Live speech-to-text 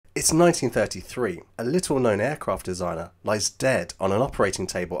It's 1933. A little-known aircraft designer lies dead on an operating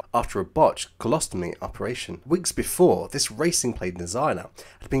table after a botched colostomy operation. Weeks before, this racing plane designer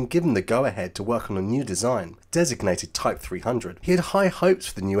had been given the go-ahead to work on a new design, designated Type 300. He had high hopes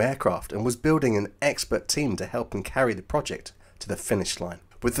for the new aircraft and was building an expert team to help him carry the project to the finish line.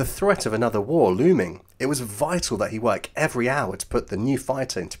 With the threat of another war looming, it was vital that he work every hour to put the new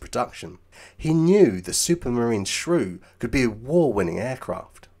fighter into production. He knew the Supermarine Shrew could be a war-winning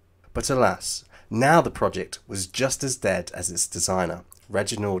aircraft. But alas, now the project was just as dead as its designer,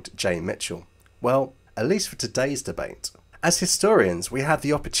 Reginald J. Mitchell. Well, at least for today's debate. As historians, we have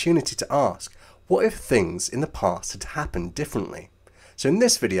the opportunity to ask, what if things in the past had happened differently? So in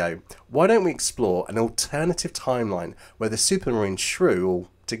this video, why don't we explore an alternative timeline where the Supermarine Shrew, or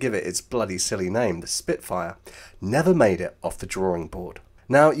to give it its bloody silly name, the Spitfire, never made it off the drawing board.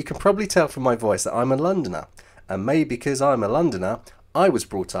 Now, you can probably tell from my voice that I'm a Londoner, and maybe because I'm a Londoner, I was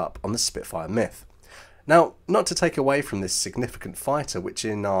brought up on the Spitfire myth. Now, not to take away from this significant fighter, which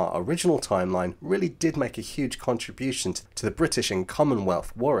in our original timeline really did make a huge contribution to the British and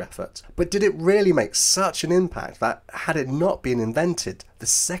Commonwealth war effort, but did it really make such an impact that, had it not been invented, the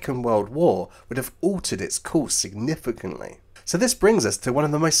Second World War would have altered its course significantly? So this brings us to one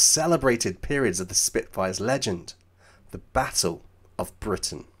of the most celebrated periods of the Spitfire's legend, the Battle of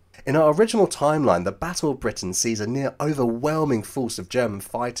Britain. In our original timeline, the Battle of Britain sees a near overwhelming force of German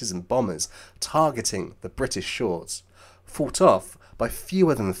fighters and bombers targeting the British shores, fought off by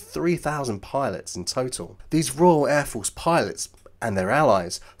fewer than 3,000 pilots in total. These Royal Air Force pilots and their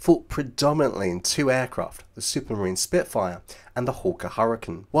allies fought predominantly in two aircraft, the Supermarine Spitfire and the Hawker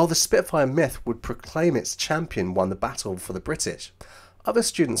Hurricane. While the Spitfire myth would proclaim its champion won the battle for the British, other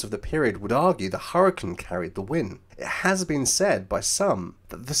students of the period would argue the Hurricane carried the win. It has been said by some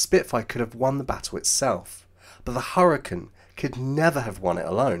that the Spitfire could have won the battle itself, but the Hurricane could never have won it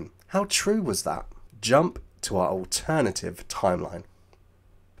alone. How true was that? Jump to our alternative timeline.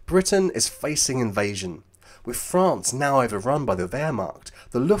 Britain is facing invasion. With France now overrun by the Wehrmacht,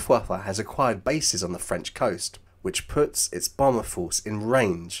 the Luftwaffe has acquired bases on the French coast, which puts its bomber force in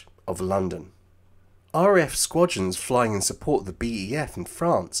range of London. RAF squadrons flying in support of the BEF in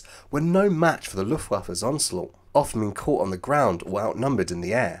France were no match for the Luftwaffe's onslaught, often being caught on the ground or outnumbered in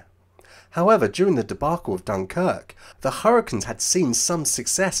the air. However, during the debacle of Dunkirk, the Hurricanes had seen some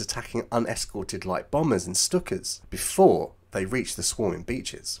success attacking unescorted light bombers and Stukas before they reached the swarming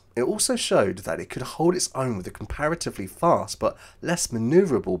beaches. It also showed that it could hold its own with a comparatively fast but less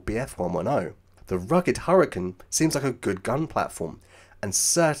manoeuvrable Bf 110. The rugged Hurricane seems like a good gun platform and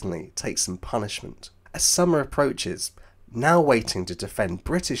certainly takes some punishment. As summer approaches, now waiting to defend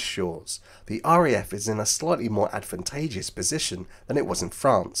British shores, the RAF is in a slightly more advantageous position than it was in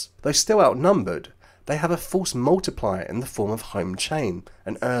France. Though still outnumbered, they have a force multiplier in the form of home chain,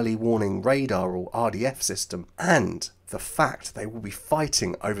 an early warning radar or RDF system, and the fact they will be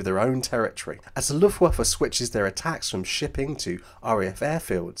fighting over their own territory. As the Luftwaffe switches their attacks from shipping to RAF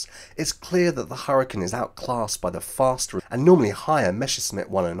airfields, it's clear that the Hurricane is outclassed by the faster and normally higher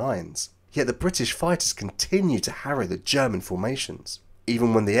Messerschmitt 109s. Yet the British fighters continue to harry the German formations.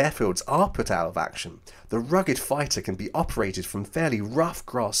 Even when the airfields are put out of action, the rugged fighter can be operated from fairly rough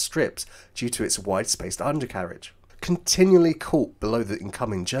grass strips due to its wide-spaced undercarriage. Continually caught below the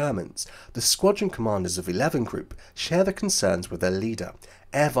incoming Germans, the squadron commanders of 11 Group share the concerns with their leader,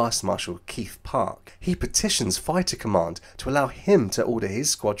 Air Vice Marshal Keith Park. He petitions Fighter Command to allow him to order his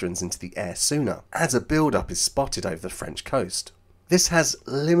squadrons into the air sooner, as a build-up is spotted over the French coast. This has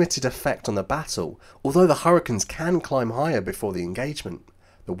limited effect on the battle, although the Hurricanes can climb higher before the engagement.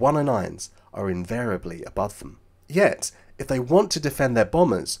 The 109s are invariably above them. Yet, if they want to defend their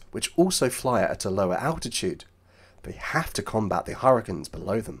bombers, which also fly at a lower altitude, they have to combat the Hurricanes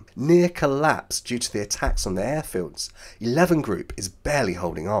below them. Near collapse due to the attacks on the airfields, 11 Group is barely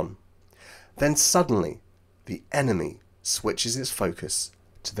holding on. Then suddenly, the enemy switches its focus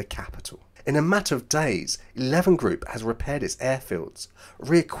to the capital. In a matter of days, 11 Group has repaired its airfields,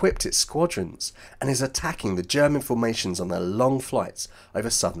 re-equipped its squadrons, and is attacking the German formations on their long flights over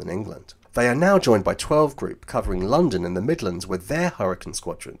southern England. They are now joined by 12 Group covering London and the Midlands with their Hurricane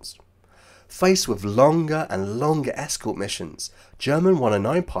squadrons. Faced with longer and longer escort missions, German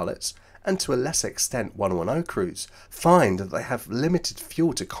 109 pilots, and to a lesser extent 110 crews, find that they have limited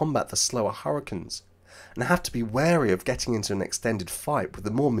fuel to combat the slower Hurricanes, and have to be wary of getting into an extended fight with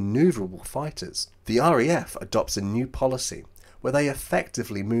the more manoeuvrable fighters. The RAF adopts a new policy, where they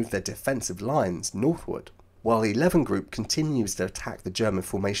effectively move their defensive lines northward, while 11 Group continues to attack the German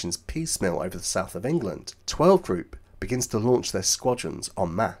formations piecemeal over the south of England. 12 Group begins to launch their squadrons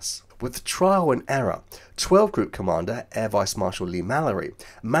en masse. With trial and error, 12 Group Commander Air Vice Marshal Lee Mallory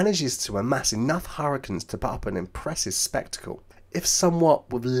manages to amass enough Hurricanes to put up an impressive spectacle, if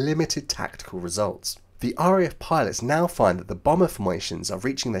somewhat with limited tactical results. The RAF pilots now find that the bomber formations are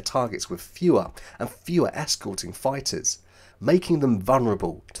reaching their targets with fewer and fewer escorting fighters, making them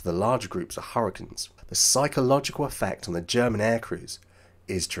vulnerable to the larger groups of Hurricanes. The psychological effect on the German aircrews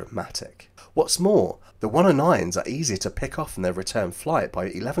is dramatic. What's more, the 109s are easier to pick off in their return flight by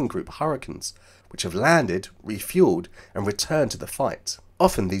 11 Group Hurricanes, which have landed, refueled, and returned to the fight.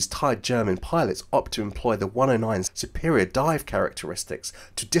 Often these tired German pilots opt to employ the 109's superior dive characteristics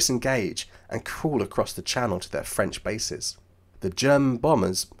to disengage and crawl across the channel to their French bases. The German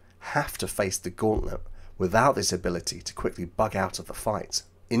bombers have to face the gauntlet without this ability to quickly bug out of the fight.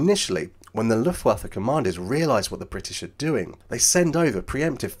 Initially, when the Luftwaffe commanders realise what the British are doing, they send over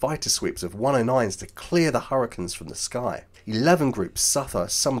preemptive fighter sweeps of 109s to clear the Hurricanes from the sky. 11 groups suffer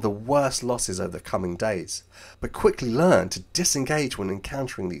some of the worst losses over the coming days, but quickly learn to disengage when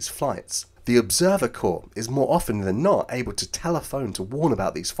encountering these flights. The Observer Corps is more often than not able to telephone to warn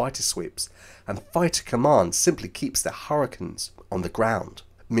about these fighter sweeps, and Fighter Command simply keeps their Hurricanes on the ground.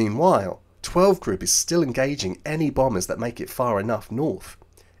 Meanwhile, 12 Group is still engaging any bombers that make it far enough north,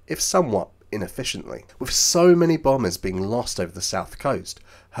 if somewhat inefficiently. With so many bombers being lost over the south coast,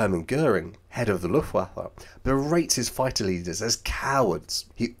 Hermann Goering, head of the Luftwaffe, berates his fighter leaders as cowards.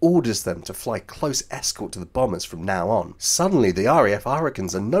 He orders them to fly close escort to the bombers from now on. Suddenly the RAF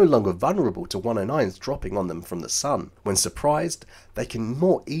Hurricanes are no longer vulnerable to 109s dropping on them from the sun. When surprised, they can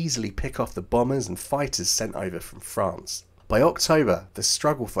more easily pick off the bombers and fighters sent over from France. By October, the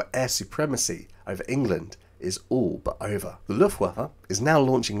struggle for air supremacy over England is all but over. The Luftwaffe is now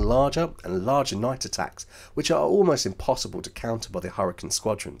launching larger and larger night attacks, which are almost impossible to counter by the Hurricane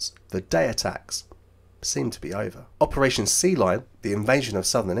squadrons. The day attacks seem to be over. Operation Sea Lion, the invasion of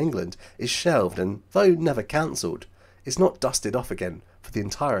southern England, is shelved and, though never cancelled, is not dusted off again for the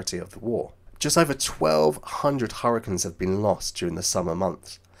entirety of the war. Just over 1,200 Hurricanes have been lost during the summer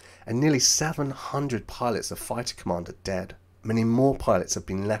months, and nearly 700 pilots of Fighter Command are dead. Many more pilots have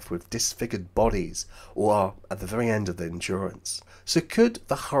been left with disfigured bodies or are at the very end of their endurance. So could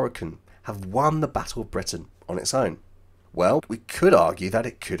the Hurricane have won the Battle of Britain on its own? Well, we could argue that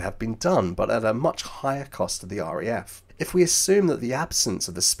it could have been done, but at a much higher cost to the RAF. If we assume that the absence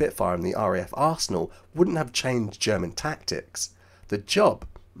of the Spitfire in the RAF arsenal wouldn't have changed German tactics, the job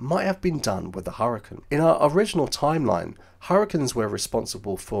might have been done with the Hurricane. In our original timeline, Hurricanes were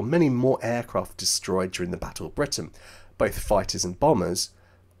responsible for many more aircraft destroyed during the Battle of Britain, both fighters and bombers.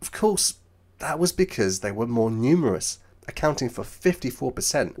 Of course, that was because they were more numerous, accounting for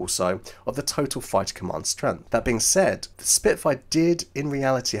 54% or so of the total Fighter Command strength. That being said, the Spitfire did in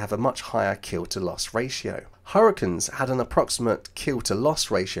reality have a much higher kill-to-loss ratio. Hurricanes had an approximate kill-to-loss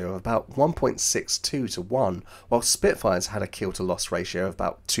ratio of about 1.62 to 1, while Spitfires had a kill-to-loss ratio of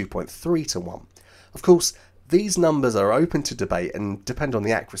about 2.3 to 1. Of course, these numbers are open to debate and depend on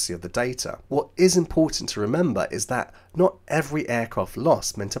the accuracy of the data. What is important to remember is that not every aircraft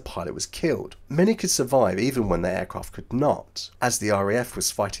lost meant a pilot was killed. Many could survive even when their aircraft could not. As the RAF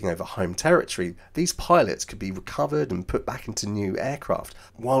was fighting over home territory, these pilots could be recovered and put back into new aircraft,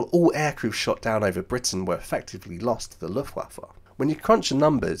 while all aircrew shot down over Britain were effectively lost to the Luftwaffe. When you crunch the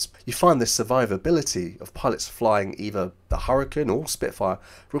numbers, you find the survivability of pilots flying either the Hurricane or Spitfire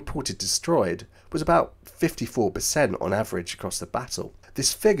reported destroyed was about 54% on average across the battle.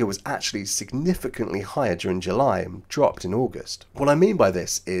 This figure was actually significantly higher during July and dropped in August. What I mean by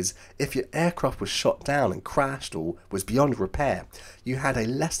this is, if your aircraft was shot down and crashed or was beyond repair, you had a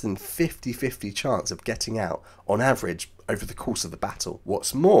less than 50-50 chance of getting out on average over the course of the battle.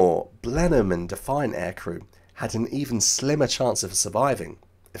 What's more, Blenheim and Defiant aircrew had an even slimmer chance of surviving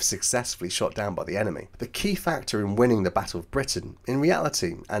if successfully shot down by the enemy. The key factor in winning the Battle of Britain, in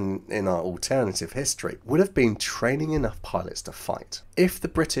reality and in our alternative history, would have been training enough pilots to fight. If the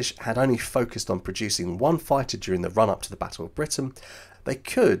British had only focused on producing one fighter during the run-up to the Battle of Britain, they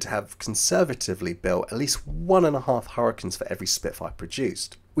could have conservatively built at least 1.5 Hurricanes for every Spitfire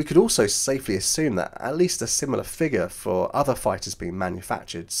produced. We could also safely assume that at least a similar figure for other fighters being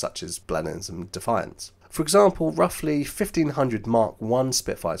manufactured, such as Blenheims and Defiants. For example, roughly 1,500 Mark I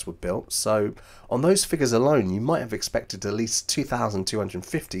Spitfires were built, so on those figures alone you might have expected at least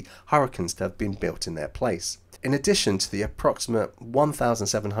 2,250 Hurricanes to have been built in their place, in addition to the approximate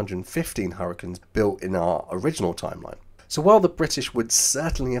 1,715 Hurricanes built in our original timeline. So while the British would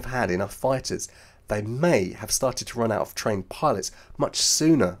certainly have had enough fighters, they may have started to run out of trained pilots much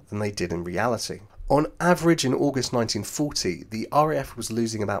sooner than they did in reality. On average, in August 1940, the RAF was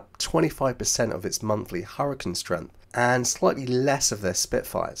losing about 25% of its monthly Hurricane strength. and slightly less of their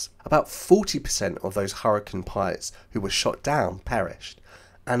Spitfires. About 40% of those Hurricane pilots who were shot down perished,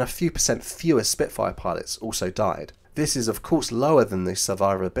 and a few percent fewer Spitfire pilots also died. This is of course lower than the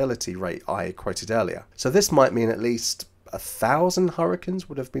survivability rate I quoted earlier, so this might mean at least 1,000 Hurricanes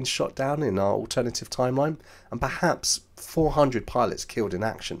would have been shot down in our alternative timeline, and perhaps 400 pilots killed in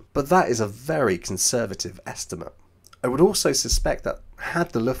action. But that is a very conservative estimate. I would also suspect that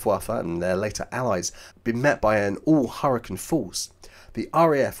had the Luftwaffe and their later allies been met by an all-Hurricane force, the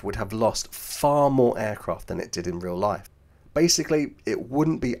RAF would have lost far more aircraft than it did in real life. Basically, it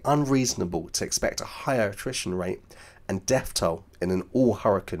wouldn't be unreasonable to expect a higher attrition rate and death toll in an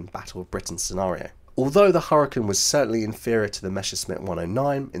all-Hurricane Battle of Britain scenario. Although the Hurricane was certainly inferior to the Messerschmitt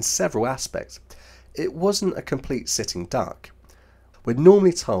 109 in several aspects, it wasn't a complete sitting duck. We're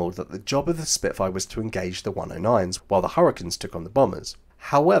normally told that the job of the Spitfire was to engage the 109s, while the Hurricanes took on the bombers.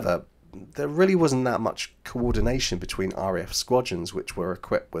 However, there really wasn't that much coordination between RAF squadrons which were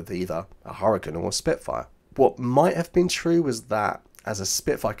equipped with either a Hurricane or a Spitfire. What might have been true was that, as a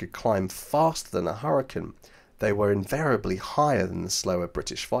Spitfire could climb faster than a Hurricane, they were invariably higher than the slower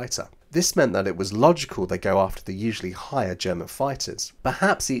British fighter. This meant that it was logical they go after the usually higher German fighters.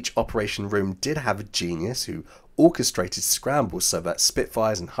 Perhaps each operation room did have a genius who orchestrated scrambles so that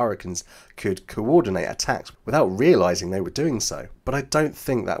Spitfires and Hurricanes could coordinate attacks without realising they were doing so, but I don't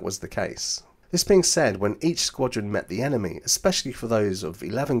think that was the case. This being said, when each squadron met the enemy, especially for those of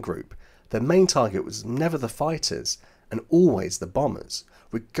 11 Group, their main target was never the fighters and always the bombers,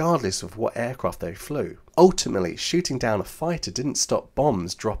 regardless of what aircraft they flew. Ultimately, shooting down a fighter didn't stop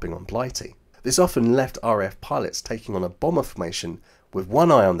bombs dropping on Blighty. This often left RAF pilots taking on a bomber formation with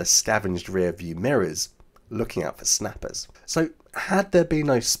one eye on the scavenged rear view mirrors, looking out for snappers. So had there been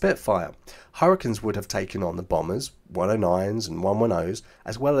no Spitfire, Hurricanes would have taken on the bombers, 109s and 110s,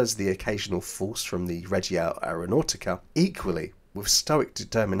 as well as the occasional force from the Regia Aeronautica, equally with stoic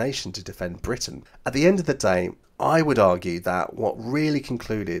determination to defend Britain. At the end of the day, I would argue that what really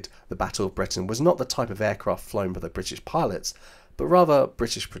concluded the Battle of Britain was not the type of aircraft flown by the British pilots, but rather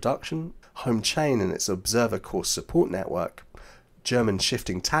British production, home chain and its observer course support network, German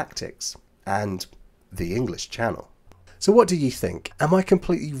shifting tactics, and the English Channel. So what do you think? Am I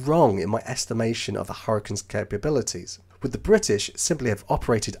completely wrong in my estimation of the Hurricane's capabilities? Would the British simply have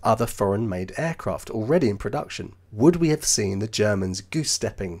operated other foreign-made aircraft already in production? Would we have seen the Germans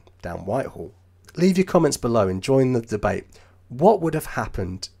goose-stepping down Whitehall? Leave your comments below and join the debate. What would have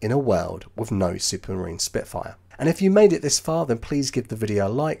happened in a world with no Supermarine Spitfire? And if you made it this far, then please give the video a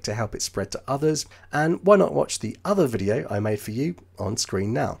like to help it spread to others, and why not watch the other video I made for you on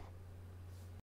screen now.